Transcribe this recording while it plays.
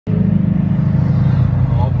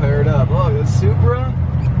Oh, the Supra?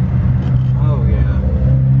 Oh yeah.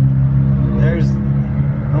 There's...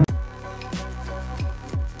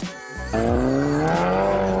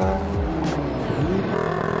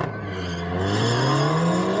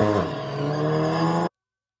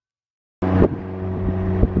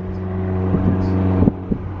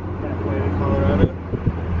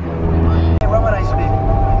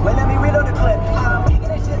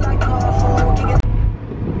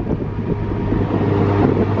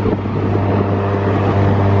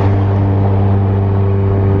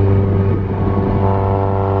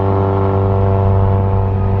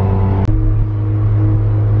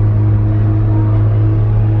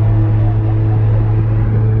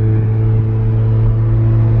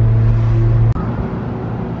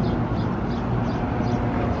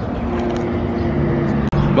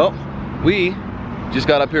 Well, we just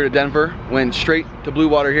got up here to Denver, went straight to Blue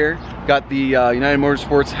Water here, got the United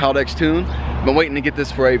Motorsports Haldex tune. Been waiting to get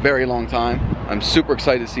this for a very long time. I'm super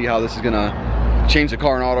excited to see how this is gonna change the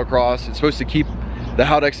car in autocross. It's supposed to keep the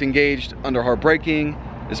Haldex engaged under hard braking.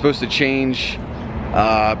 It's supposed to change,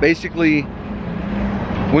 basically,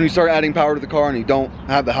 when you start adding power to the car and you don't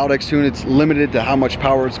have the Haldex tune, it's limited to how much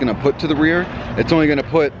power it's gonna put to the rear. It's only gonna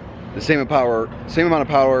put the same amount of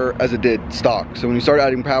power as it did stock. So when you start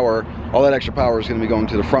adding power, all that extra power is going to be going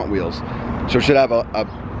to the front wheels. So it should have a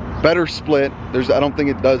better split. I don't think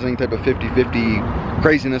it does any type of 50-50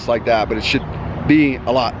 craziness like that, but it should be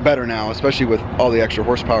a lot better now, especially with all the extra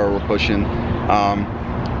horsepower we're pushing.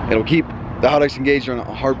 It'll keep the Haldex engaged on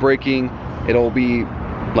hard braking. It'll be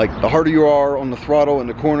like, the harder you are on the throttle and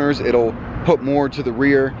the corners, it'll put more to the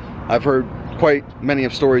rear. I've heard quite many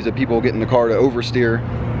of stories of people get in the car to oversteer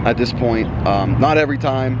at this point. Not every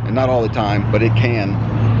time and not all the time, but it can.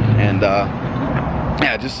 And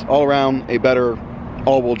yeah, just all around a better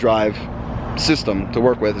all-wheel drive system to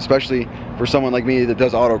work with, especially for someone like me that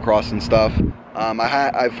does autocross and stuff.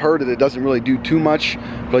 I've heard that it doesn't really do too much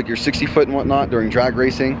for like your 60 foot and whatnot during drag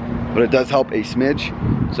racing, but it does help a smidge,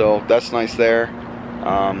 so that's nice there.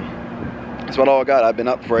 That's about all I got. I've been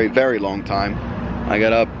up for a very long time. I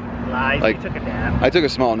got up like, you took a nap. I took a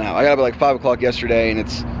small nap. I got up at like 5 o'clock yesterday, and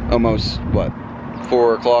it's almost, what,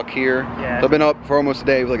 4 o'clock here? Yeah. So I've been up for almost a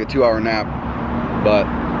day with like a 2-hour nap. But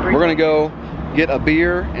we're gonna go get a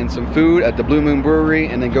beer and some food at the Blue Moon Brewery,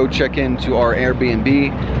 and then go check into our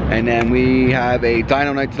Airbnb. And then we have a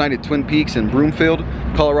dyno night tonight at Twin Peaks in Broomfield,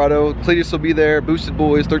 Colorado. Cletus will be there, Boosted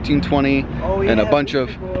Boys, 1320, oh, yeah, and a bunch of,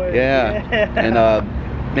 yeah. And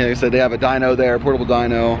like I said, they have a dyno there, portable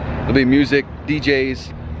dyno. There'll be music,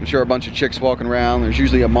 DJs. I'm sure a bunch of chicks walking around. There's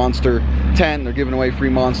usually a Monster 10. They're giving away free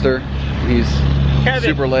Monster. He's Kevin.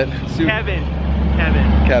 Super lit.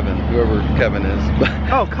 Kevin, whoever Kevin is.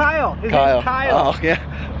 Oh, Kyle. His name's Kyle. Oh, yeah,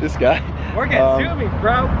 this guy. We're getting zoomy,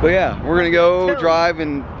 bro. But yeah, we're gonna go drive,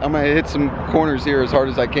 and I'm gonna hit some corners here as hard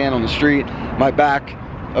as I can on the street. My back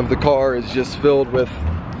of the car is just filled with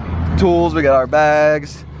tools. We got our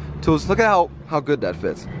bags, tools. Look at how good that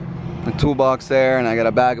fits. The toolbox there, and I got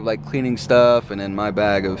a bag of like cleaning stuff, and then my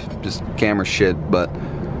bag of just camera shit. But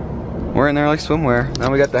we're in there like swimwear. Now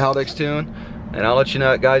we got the Haldex tune, and I'll let you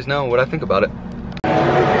guys know what I think about it.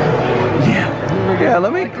 Yeah,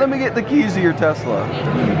 let me get the keys to your Tesla.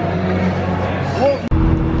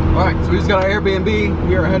 All right, so we just got our Airbnb.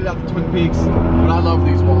 We are headed out to Twin Peaks, but I love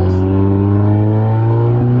these walls.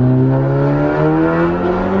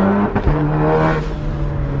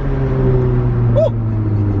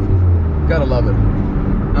 Gotta love it.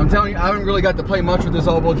 I'm telling you, I haven't really got to play much with this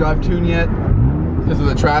all-wheel drive tune yet because of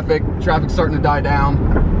the traffic. Traffic's starting to die down,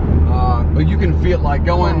 but you can feel like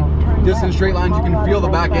going just in straight lines. You can feel the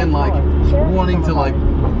back end like wanting to like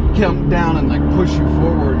come down and like push you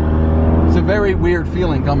forward. It's a very weird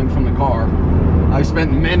feeling coming from the car. I've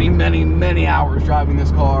spent many hours driving this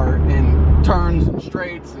car in turns and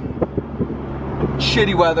straights and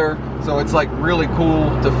shitty weather, so it's like really cool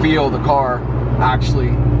to feel the car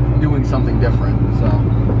actually doing something different. So,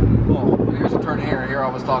 oh, here's a turn here. Here I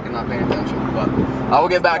was talking, not paying attention, but I will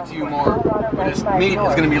get back to you more. But this meet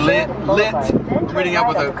is going to be lit. We're meeting up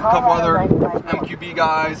with a couple other MQB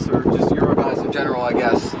guys, or just Euro guys in general, I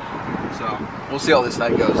guess. So we'll see how this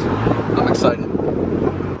night goes. I'm excited.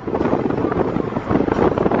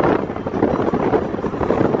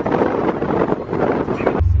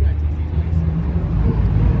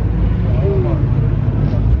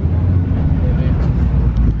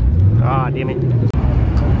 Damn it.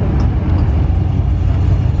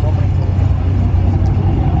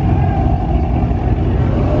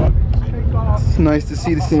 It's nice to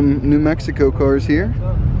see some New Mexico cars here.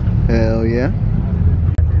 Hell yeah.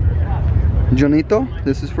 Jonito,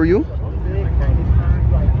 this is for you.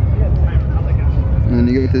 And then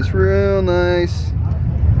you get this real nice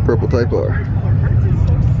purple Type R.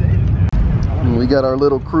 And we got our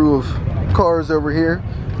little crew of cars over here.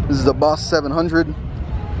 This is a Boss 700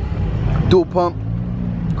 dual pump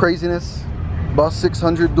craziness. Boss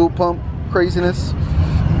 600 dual pump craziness.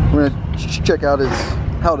 We're gonna check out his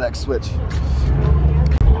Haldex switch.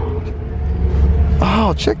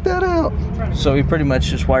 Oh, check that out. So we pretty much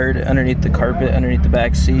just wired it underneath the carpet, underneath the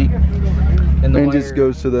back seat. And it just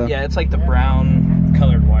goes to the... Yeah, it's like the brown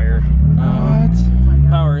colored wire.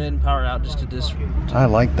 Power in, power out, just to this. I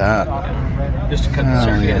like that. Just to cut the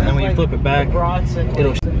circuit, yeah. And then when you flip it back,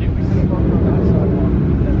 it'll...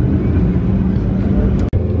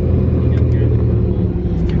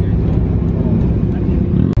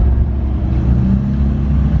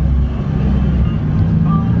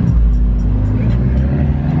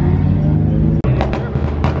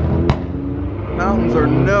 Mountains are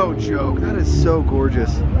no joke. That is so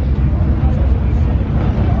gorgeous.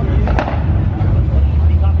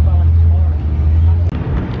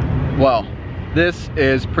 Wow, this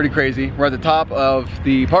is pretty crazy. We're at the top of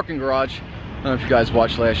the parking garage. I don't know if you guys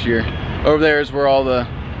watched last year. Over there is where all the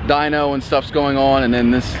dyno and stuff's going on, and then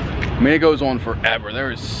this, I mean, it goes on forever.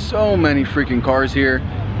 There is so many freaking cars here,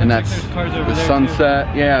 and that's the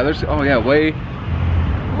sunset. Yeah, there's, oh yeah, way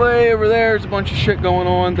over there is a bunch of shit going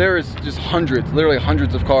on. There is just hundreds, literally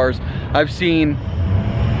hundreds of cars. I've seen,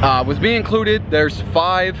 with me included, there's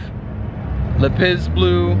 5 Lapis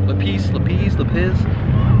blue, Lapis.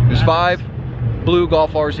 There's 5 blue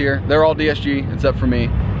Golf Rs here. They're all DSG except for me.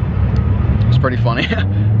 It's pretty funny.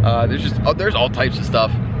 There's just, oh, there's all types of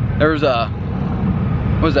stuff. There's a,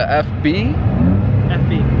 what was that, FB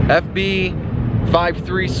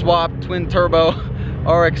 5.3 swap twin turbo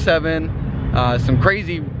RX-7. Some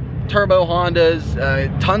crazy turbo Hondas,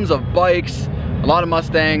 tons of bikes, a lot of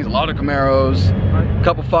Mustangs, a lot of Camaros, a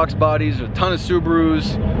couple Fox bodies, a ton of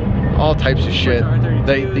Subarus, all types of shit.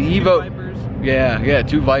 The Evo, yeah,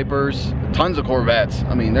 2 Vipers, tons of Corvettes.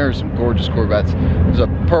 I mean, there's some gorgeous Corvettes. There's a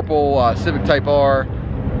purple Civic Type R,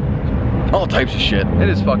 all types of shit. It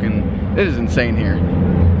is insane here,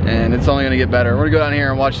 and it's only gonna get better. We're gonna go down here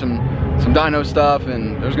and watch some dyno stuff,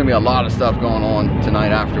 and there's gonna be a lot of stuff going on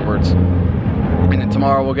tonight afterwards. And then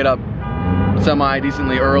tomorrow we'll get up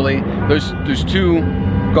semi-decently early. There's 2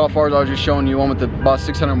 Golf Rs I was just showing you, one with the Boss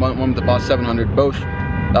 600, one with the Boss 700, both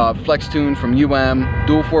flex tuned from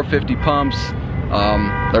dual 450 pumps.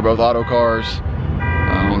 They're both auto cars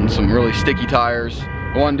on some really sticky tires.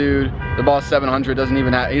 One dude, the Boss 700, doesn't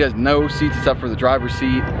even have, he has no seats except for the driver's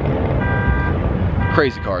seat.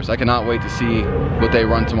 Crazy cars. I cannot wait to see what they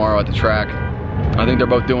run tomorrow at the track. I think they're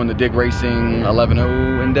both doing the BDR Racing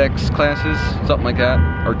 11.0 index classes, something like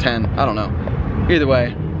that, or 10, I don't know. Either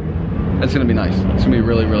way, it's gonna be nice. It's gonna be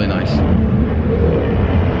really, really nice.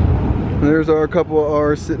 There's our couple of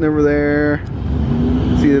R's sitting over there.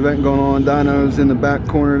 See the event going on. Dyno's in the back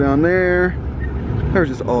corner down there. There's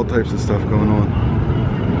just all types of stuff going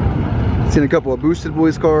on. Seen a couple of Boosted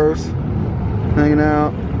Boys cars hanging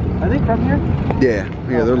out. Are they from here? Yeah,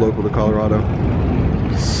 they're local to Colorado.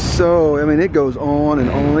 So, I mean, it goes on and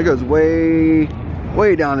on. It goes way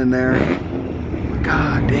down in there.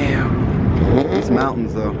 God damn. These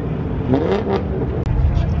mountains, though.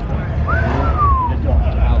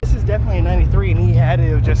 This is definitely a 93, and he had to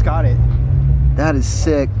have just got it. That is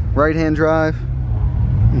sick. Right-hand drive.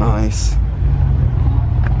 Nice.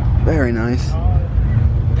 Very nice.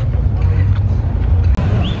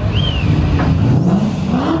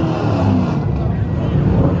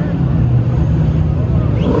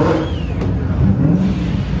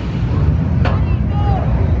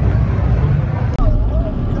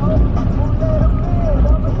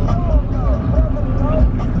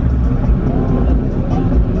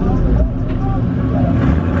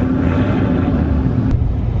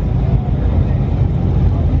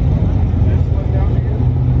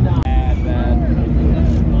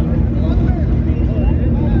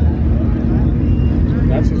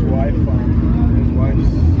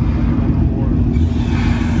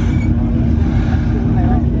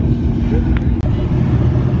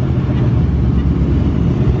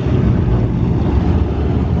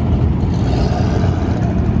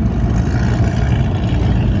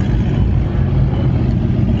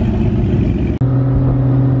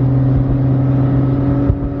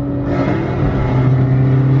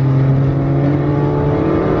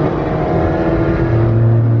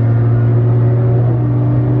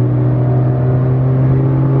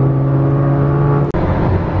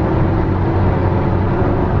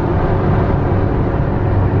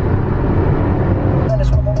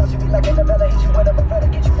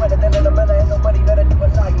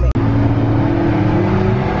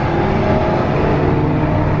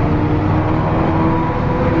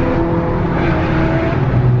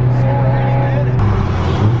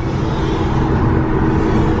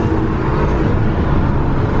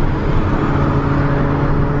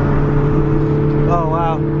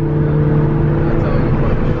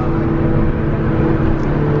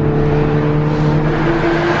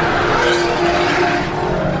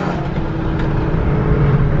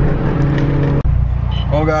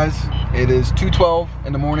 2:12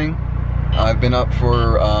 in the morning. I've been up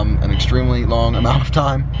for an extremely long amount of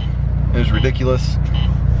time. It was ridiculous.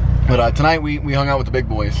 But tonight we hung out with the big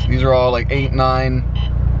boys. These are all like 8,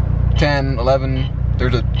 9, 10, 11.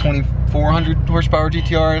 There's a 2400 horsepower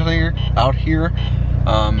GTR out here.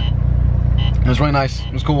 It was really nice.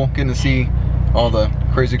 It was cool getting to see all the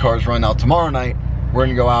crazy cars run. Now tomorrow night we're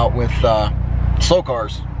gonna go out with slow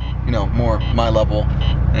cars, you know, more my level,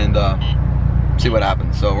 and see what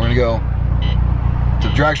happens. So we're gonna go to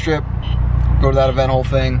the drag strip, go to that event whole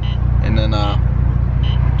thing, and then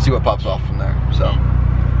see what pops off from there. So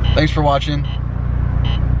thanks for watching.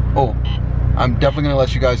 Oh, I'm definitely gonna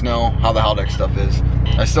let you guys know how the Haldex stuff is.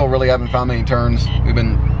 I still really haven't found any turns. We've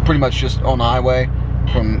been pretty much just on the highway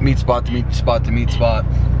from meet spot to meet spot to meet spot,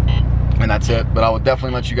 and that's it. But I will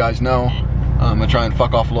definitely let you guys know. I'm gonna try and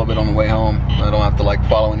fuck off a little bit on the way home. I don't have to like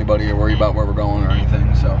follow anybody or worry about where we're going or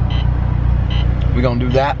anything. So we're gonna do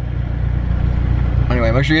that. Anyway,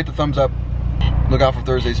 make sure you hit the thumbs up. Look out for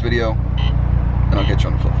Thursday's video, and I'll catch you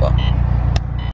on the flip-flop.